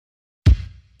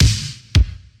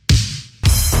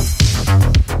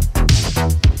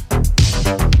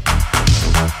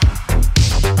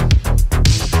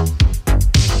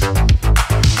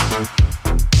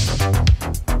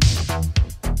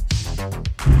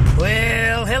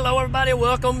Well, hello everybody.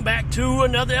 Welcome back to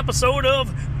another episode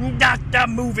of Dr.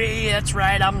 Movie. That's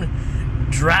right, I'm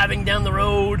driving down the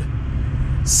road,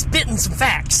 spitting some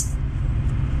facts,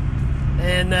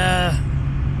 and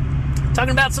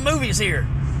talking about some movies here.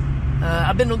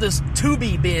 I've been on this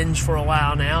Tubi binge for a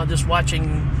while now, just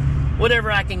watching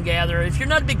whatever I can gather. If you're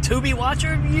not a big Tubi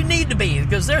watcher, you need to be,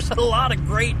 because there's a lot of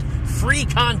great free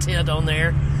content on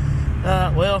there.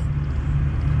 Well,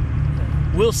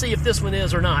 we'll see if this one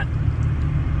is or not.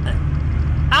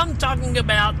 I'm talking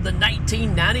about the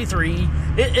 1993.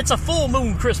 It's a full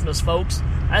moon Christmas, folks.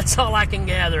 That's all I can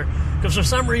gather. Because for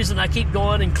some reason, I keep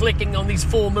going and clicking on these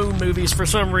full moon movies for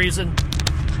some reason.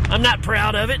 I'm not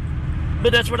proud of it,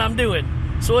 but that's what I'm doing.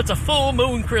 So it's a full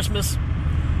moon Christmas.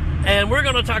 And we're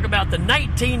going to talk about the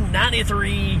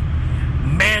 1993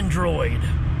 Mandroid.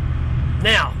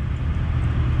 Now,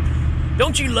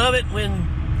 don't you love it when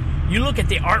you look at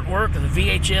the artwork of the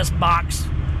VHS box,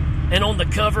 and on the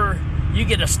cover, you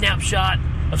get a snapshot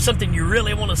of something you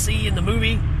really want to see in the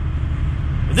movie?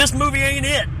 This movie ain't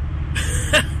it.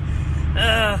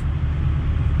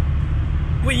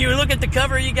 When you look at the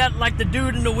cover, you got like the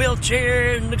dude in the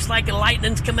wheelchair, and looks like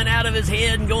lightning's coming out of his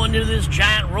head and going into this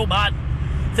giant robot,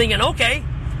 thinking, okay,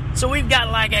 so we've got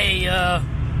like a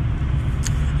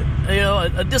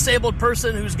disabled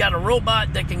person who's got a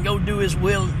robot that can go do his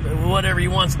will, whatever he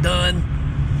wants done,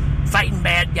 fighting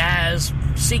bad guys,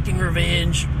 seeking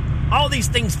revenge, all these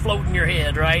things float in your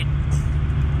head, right?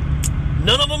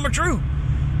 None of them are true,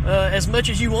 as much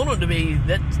as you want them to be.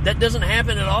 That doesn't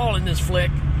happen at all in this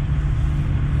flick.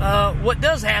 What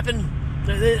does happen,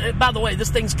 by the way, this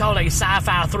thing's called a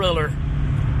sci-fi thriller.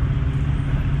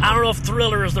 I don't know if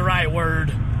thriller is the right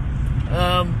word.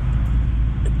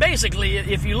 Basically,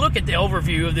 if you look at the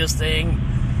overview of this thing,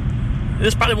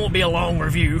 this probably won't be a long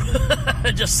review.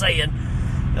 Just saying.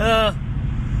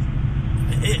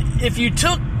 If you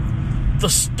took the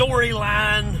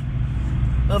storyline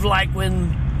of like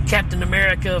when Captain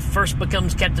America first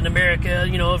becomes Captain America,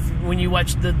 you know, when you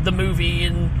watch the movie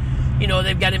and, you know,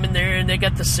 they've got him in there and they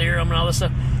got the serum and all this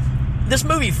stuff. This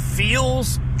movie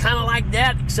feels kind of like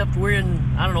that, except we're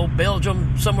in, I don't know,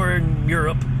 Belgium, somewhere in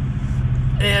Europe.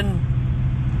 And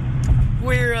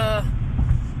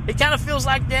it kind of feels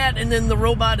like that, and then the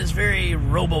robot is very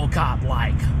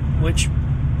RoboCop-like, which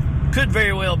could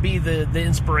very well be the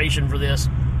inspiration for this.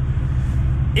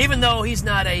 Even though he's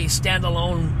not a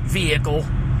standalone vehicle,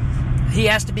 he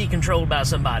has to be controlled by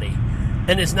somebody.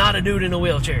 And it's not a dude in a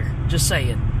wheelchair, just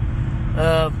saying.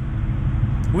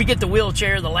 We get the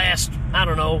wheelchair the last, I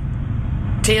don't know,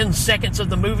 10 seconds of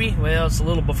the movie. Well, it's a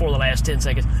little before the last 10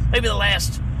 seconds. Maybe the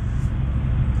last,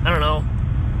 I don't know,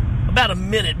 about a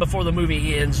minute before the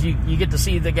movie ends, you get to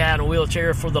see the guy in a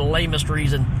wheelchair for the lamest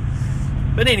reason.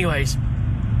 But anyways,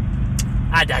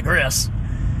 I digress.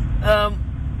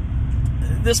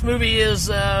 This movie is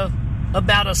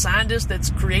about a scientist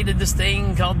that's created this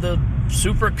thing called the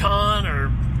Supercon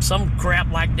or some crap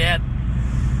like that.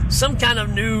 Some kind of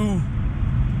new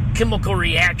chemical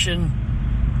reaction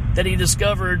that he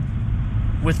discovered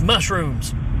with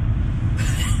mushrooms.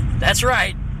 That's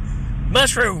right,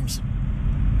 mushrooms.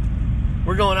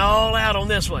 We're going all out on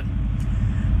this one.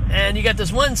 And you got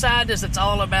this one scientist that's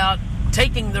all about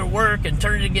taking their work and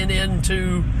turning it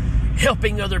into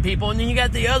helping other people. And then you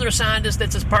got the other scientist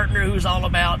that's his partner who's all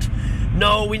about,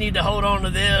 no, we need to hold on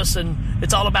to this. And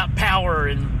it's all about power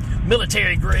and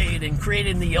military grade and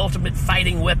creating the ultimate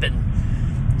fighting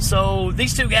weapon. So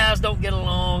these two guys don't get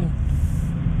along.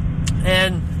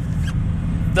 And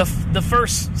the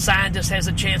first scientist has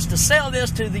a chance to sell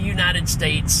this to the United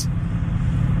States.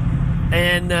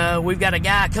 And we've got a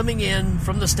guy coming in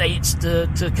from the States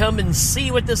to come and see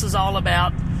what this is all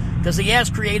about, because he has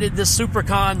created this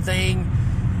Supercon thing,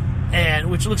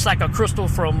 and which looks like a crystal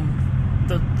from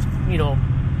the, you know,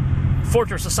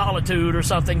 Fortress of Solitude or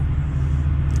something.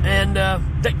 And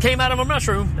that came out of a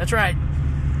mushroom. That's right.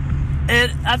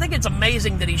 And I think it's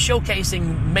amazing that he's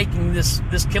showcasing making this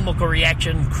chemical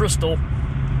reaction crystal,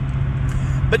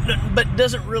 but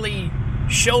doesn't really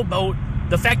showboat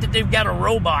the fact that they've got a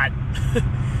robot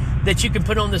that you can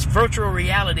put on this virtual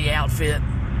reality outfit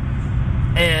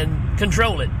and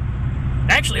control it.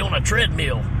 Actually on a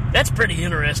treadmill. That's pretty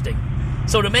interesting.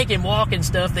 So to make him walk and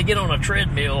stuff, they get on a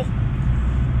treadmill.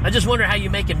 I just wonder how you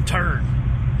make him turn.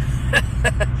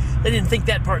 They didn't think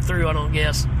that part through, I don't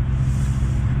guess.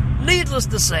 Needless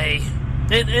to say,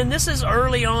 and this is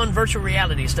early on virtual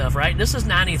reality stuff, right? This is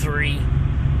 93,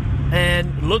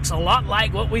 and looks a lot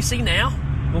like what we see now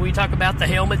when we talk about the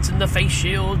helmets and the face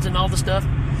shields and all the stuff.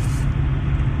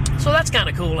 So that's kind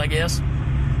of cool, I guess.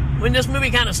 When this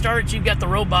movie kind of starts, you've got the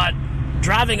robot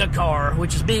driving a car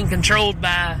which is being controlled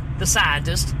by the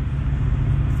scientist,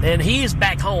 and he's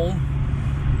back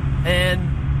home,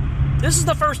 and this is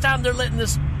the first time they're letting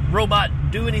this robot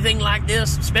do anything like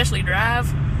this, especially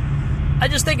drive. I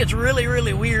just think it's really,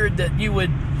 really weird that you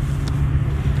would,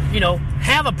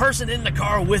 have a person in the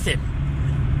car with it,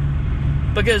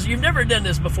 because you've never done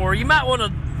this before. You might want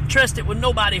to test it with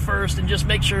nobody first and just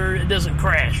make sure it doesn't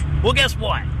crash. Well, guess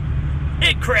what?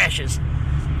 It crashes.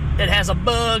 It has a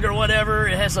bug or whatever.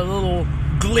 It has a little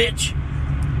glitch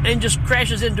and just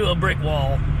crashes into a brick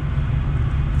wall.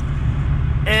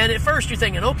 And at first you're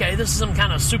thinking, okay, this is some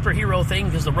kind of superhero thing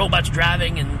because the robot's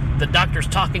driving and the doctor's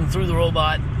talking through the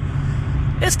robot.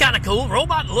 It's kind of cool.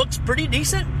 Robot looks pretty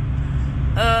decent.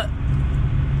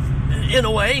 In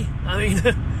a way. I mean,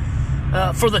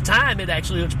 for the time, it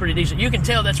actually looks pretty decent. You can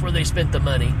tell that's where they spent the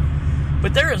money.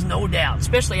 But there is no doubt,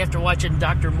 especially after watching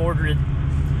Dr. Mordrid,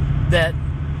 that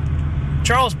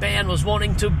Charles Band was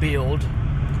wanting to build,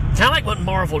 kind of like what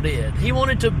Marvel did. He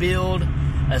wanted to build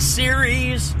a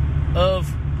series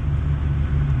of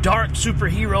dark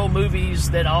superhero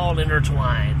movies that all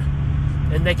intertwine.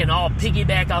 And they can all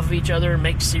piggyback off of each other and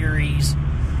make series.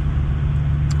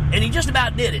 And he just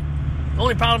about did it. The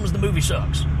only problem is the movie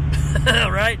sucks.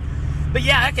 Right? But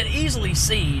yeah, I can easily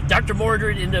see Dr.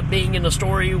 Mordrid end up being in a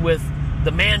story with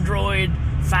the Mandroid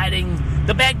fighting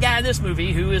the bad guy in this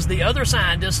movie, who is the other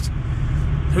scientist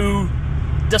who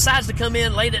decides to come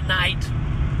in late at night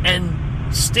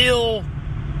and steal,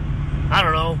 I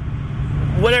don't know,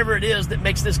 whatever it is that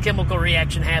makes this chemical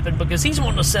reaction happen, because he's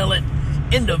wanting to sell it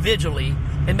individually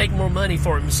and make more money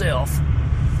for himself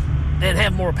and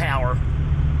have more power.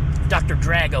 Dr.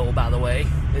 Drago, by the way,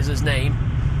 is his name.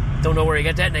 Don't know where he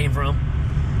got that name from.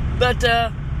 But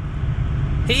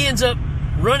he ends up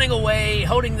running away,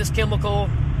 holding this chemical,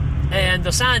 and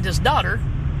the scientist's daughter,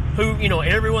 who,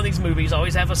 every one of these movies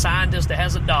always have a scientist that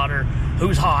has a daughter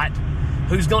who's hot,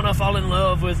 who's going to fall in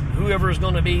love with whoever is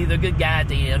going to be the good guy at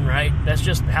the end, right? That's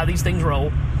just how these things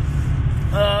roll.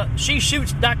 She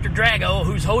shoots Dr. Drago,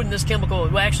 who's holding this chemical.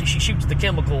 Well, actually, she shoots the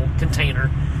chemical container.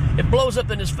 It blows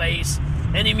up in his face,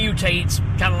 and he mutates,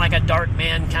 kind of like a Dark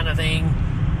Man kind of thing.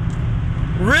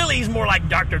 Really, he's more like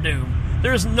Dr. Doom.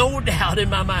 There's no doubt in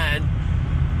my mind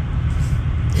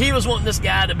he was wanting this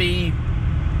guy to be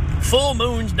Full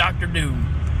Moon's Dr. Doom.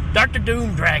 Dr.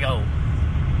 Doom Drago.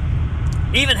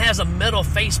 Even has a metal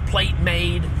faceplate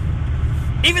made.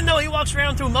 Even though he walks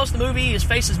around through most of the movie, his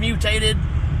face is mutated.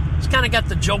 He's kind of got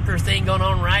the Joker thing going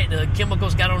on, right? The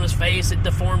chemicals got on his face. It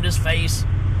deformed his face.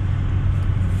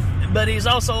 But he's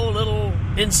also a little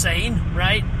insane,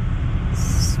 right?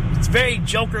 It's very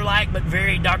Joker-like, but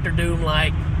very Dr.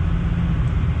 Doom-like.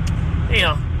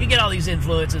 You get all these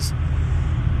influences.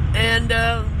 And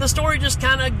the story just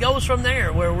kind of goes from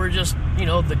there, where we're just,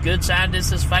 the good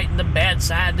scientist is fighting the bad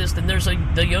scientist, and there's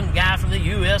the young guy from the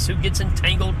U.S. who gets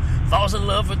entangled, falls in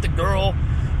love with the girl,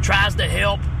 tries to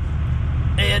help,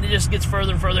 and it just gets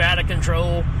further and further out of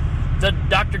control. The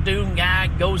Dr. Doom guy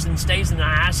goes and stays in an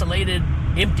isolated,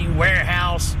 empty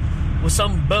warehouse with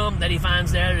some bum that he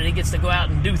finds there, and he gets to go out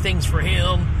and do things for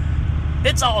him.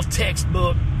 It's all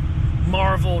textbook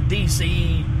Marvel,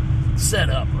 DC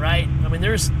setup, right? I mean,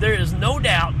 there is no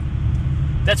doubt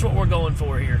that's what we're going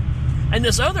for here. And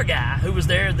this other guy who was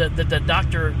there, the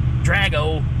Dr.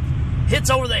 Drago, hits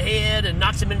over the head and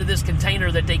knocks him into this container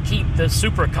that they keep the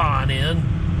Supercon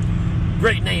in.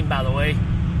 Great name, by the way.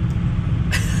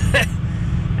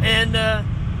 And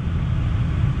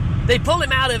they pull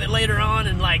him out of it later on,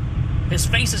 and his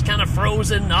face is kind of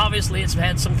frozen. Obviously, it's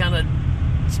made some kind of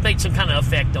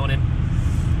effect on him.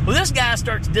 Well, this guy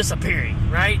starts disappearing,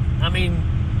 right? I mean,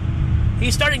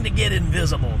 he's starting to get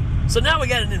invisible. So now we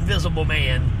got an invisible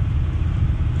man,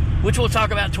 which we'll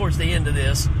talk about towards the end of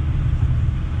this.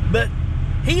 But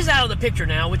he's out of the picture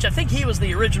now, which I think he was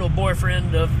the original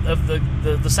boyfriend of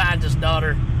the scientist's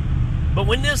daughter. But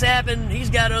when this happened,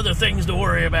 he's got other things to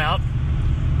worry about.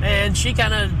 And she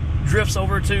kind of drifts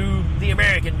over to the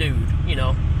American dude,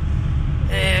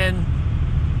 And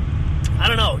I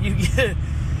don't know,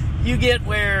 you get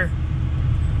where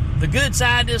the good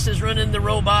scientist is running the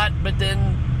robot, but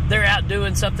then they're out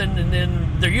doing something, and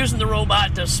then they're using the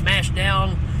robot to smash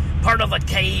down part of a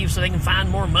cave so they can find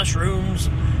more mushrooms.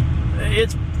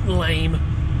 It's lame.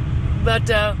 But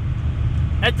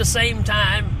at the same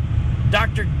time,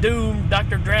 Dr. Doom,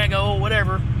 Dr. Drago,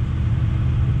 whatever,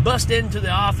 bust into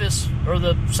the office or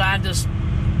the science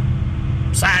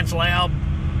lab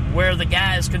where the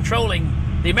guy is controlling,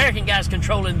 the American guy is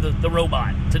controlling the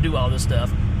robot to do all this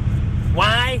stuff.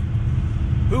 Why?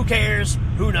 Who cares?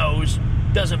 Who knows?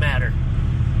 Doesn't matter.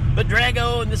 But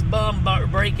Drago and this bum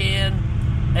break in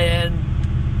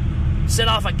and set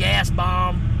off a gas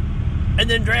bomb, and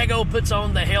then Drago puts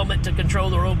on the helmet to control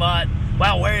the robot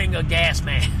while wearing a gas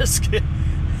mask.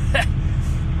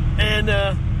 And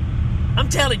I'm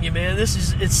telling you, man,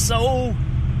 it's so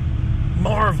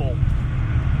Marvel,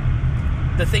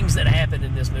 the things that happen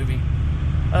in this movie.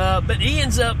 But he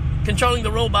ends up controlling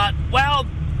the robot while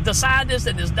the scientist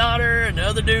and his daughter and the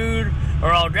other dude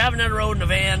are all driving down the road in a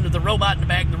van with the robot in the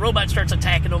back. The robot starts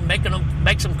attacking them,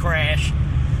 makes them crash.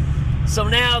 So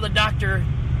now the Dr.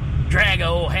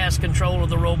 Drago has control of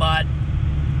the robot,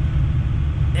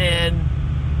 and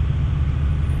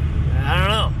I don't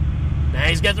know. Now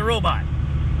he's got the robot,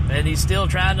 and he's still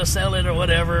trying to sell it or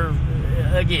whatever.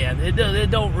 Again,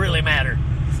 it don't really matter.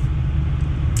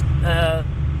 Not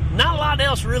a lot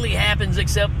else really happens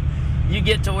except you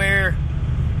get to where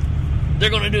they're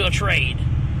going to do a trade.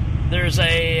 There's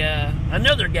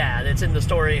another guy that's in the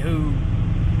story who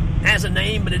has a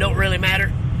name, but it don't really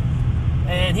matter.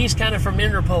 And he's kind of from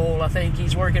Interpol, I think.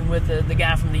 He's working with the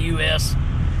guy from the U.S.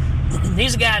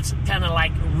 He's the guy that's kind of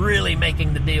like really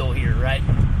making the deal here, right?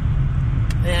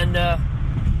 And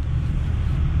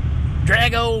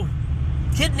Drago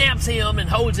kidnaps him and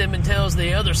holds him and tells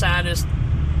the other scientist,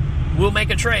 we'll make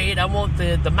a trade. I want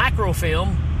the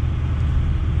microfilm.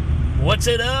 What's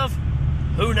it of?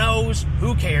 Who knows?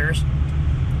 Who cares?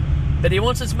 But he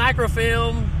wants this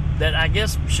microfilm that I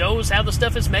guess shows how the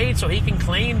stuff is made so he can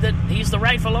claim that he's the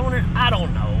rightful owner. I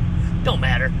don't know. Don't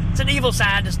matter. It's an evil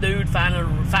scientist dude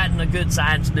fighting a good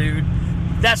science dude.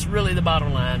 That's really the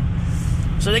bottom line.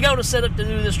 So they go to set up to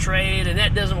do this trade, and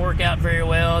that doesn't work out very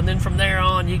well. And then from there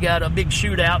on, you got a big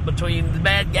shootout between the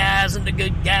bad guys and the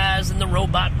good guys and the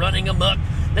robot running amok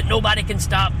that nobody can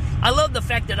stop. I love the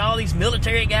fact that all these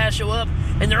military guys show up,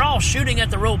 and they're all shooting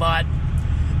at the robot.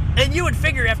 And you would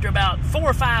figure after about 4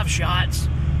 or 5 shots,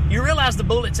 you realize the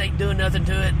bullets ain't doing nothing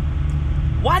to it.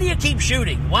 Why do you keep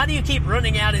shooting? Why do you keep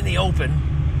running out in the open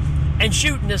and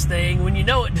shooting this thing when you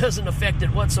know it doesn't affect it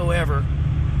whatsoever?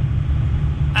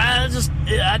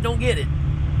 I don't get it.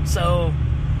 So,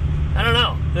 I don't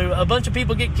know. A bunch of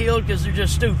people get killed because they're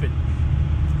just stupid.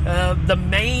 The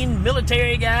main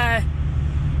military guy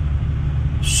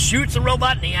shoots a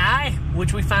robot in the eye,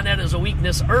 which we find out is a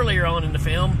weakness earlier on in the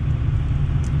film.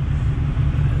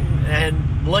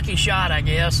 And lucky shot, I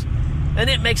guess. And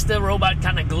it makes the robot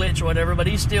kind of glitch or whatever, but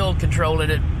he's still controlling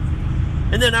it.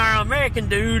 And then our American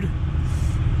dude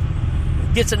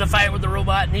gets in a fight with the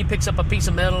robot, and he picks up a piece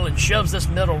of metal and shoves this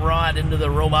metal rod into the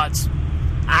robot's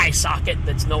eye socket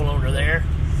that's no longer there,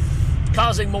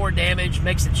 causing more damage,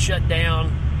 makes it shut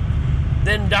down.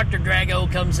 Then Dr.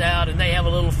 Drago comes out, and they have a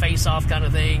little face-off kind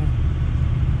of thing,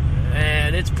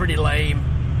 and it's pretty lame.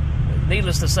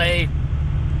 Needless to say,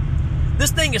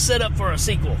 this thing is set up for a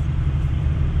sequel.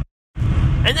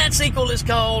 And that sequel is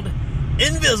called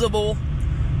Invisible,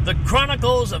 The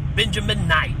Chronicles of Benjamin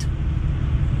Knight.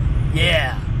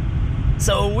 Yeah.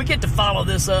 So we get to follow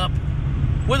this up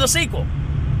with a sequel.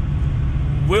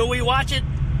 Will we watch it?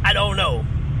 I don't know.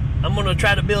 I'm going to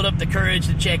try to build up the courage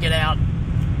to check it out.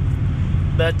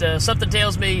 But something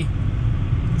tells me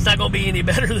it's not going to be any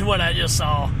better than what I just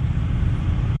saw.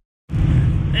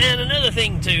 And another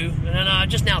thing, too, and I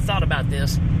just now thought about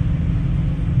this.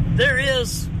 There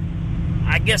is,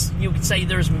 I guess you could say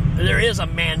there is a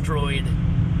Mandroid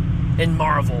in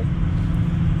Marvel.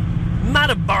 Might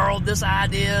have borrowed this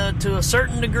idea to a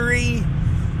certain degree,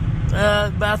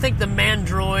 but I think the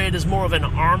Mandroid is more of an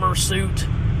armor suit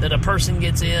that a person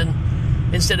gets in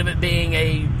instead of it being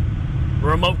a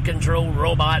remote-controlled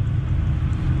robot.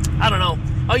 I don't know.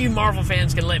 All you Marvel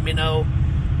fans can let me know.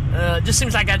 Just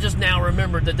seems like I just now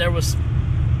remembered that there was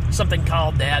something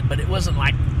called that, but it wasn't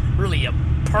like really a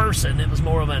person. It was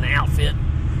more of an outfit.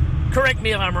 Correct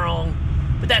me if I'm wrong,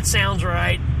 but that sounds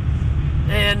right.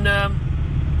 And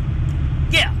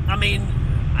yeah, I mean,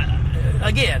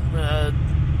 again,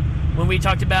 when we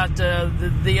talked about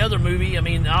the other movie, I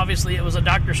mean, obviously it was a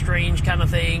Doctor Strange kind of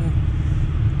thing.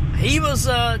 He was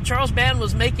Charles Band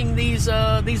was making these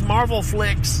Marvel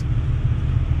flicks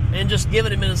and just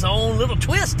giving him his own little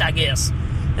twist, I guess,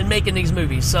 and making these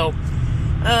movies. So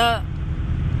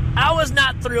I was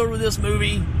not thrilled with this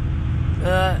movie.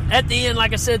 At the end,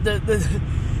 like I said,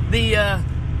 the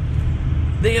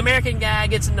American guy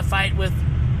gets in the fight with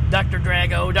Dr.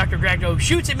 Drago. Dr. Drago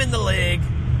shoots him in the leg,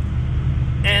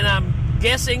 and I'm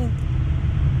guessing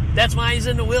that's why he's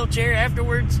in the wheelchair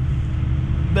afterwards.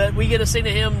 But we get a scene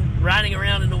of him riding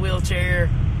around in the wheelchair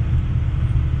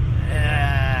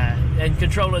and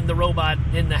controlling the robot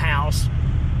in the house,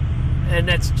 and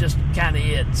that's just kind of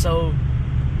it. So,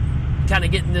 kind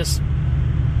of getting this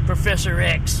Professor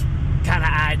X kind of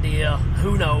idea.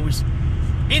 Who knows?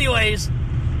 Anyways,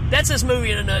 that's this movie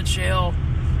in a nutshell.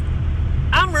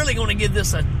 I'm really going to give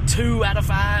this a 2 out of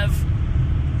 5.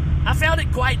 I found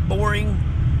it quite boring.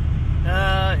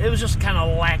 It was just kind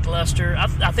of lackluster.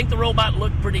 I think the robot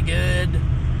looked pretty good,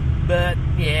 but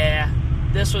yeah,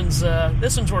 this one's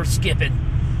worth skipping.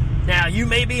 Now, you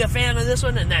may be a fan of this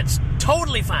one, and that's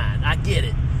totally fine. I get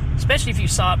it, especially if you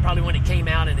saw it probably when it came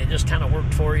out and it just kind of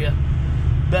worked for you.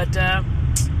 But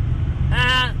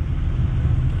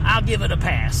I'll give it a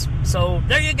pass. So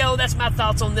there you go. That's my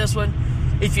thoughts on this one.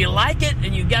 If you like it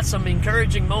and you got some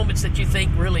encouraging moments that you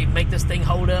think really make this thing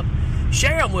hold up,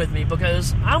 share them with me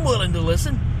because I'm willing to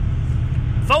listen.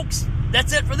 Folks,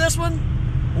 that's it for this one.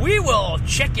 We will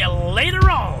check you later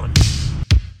on.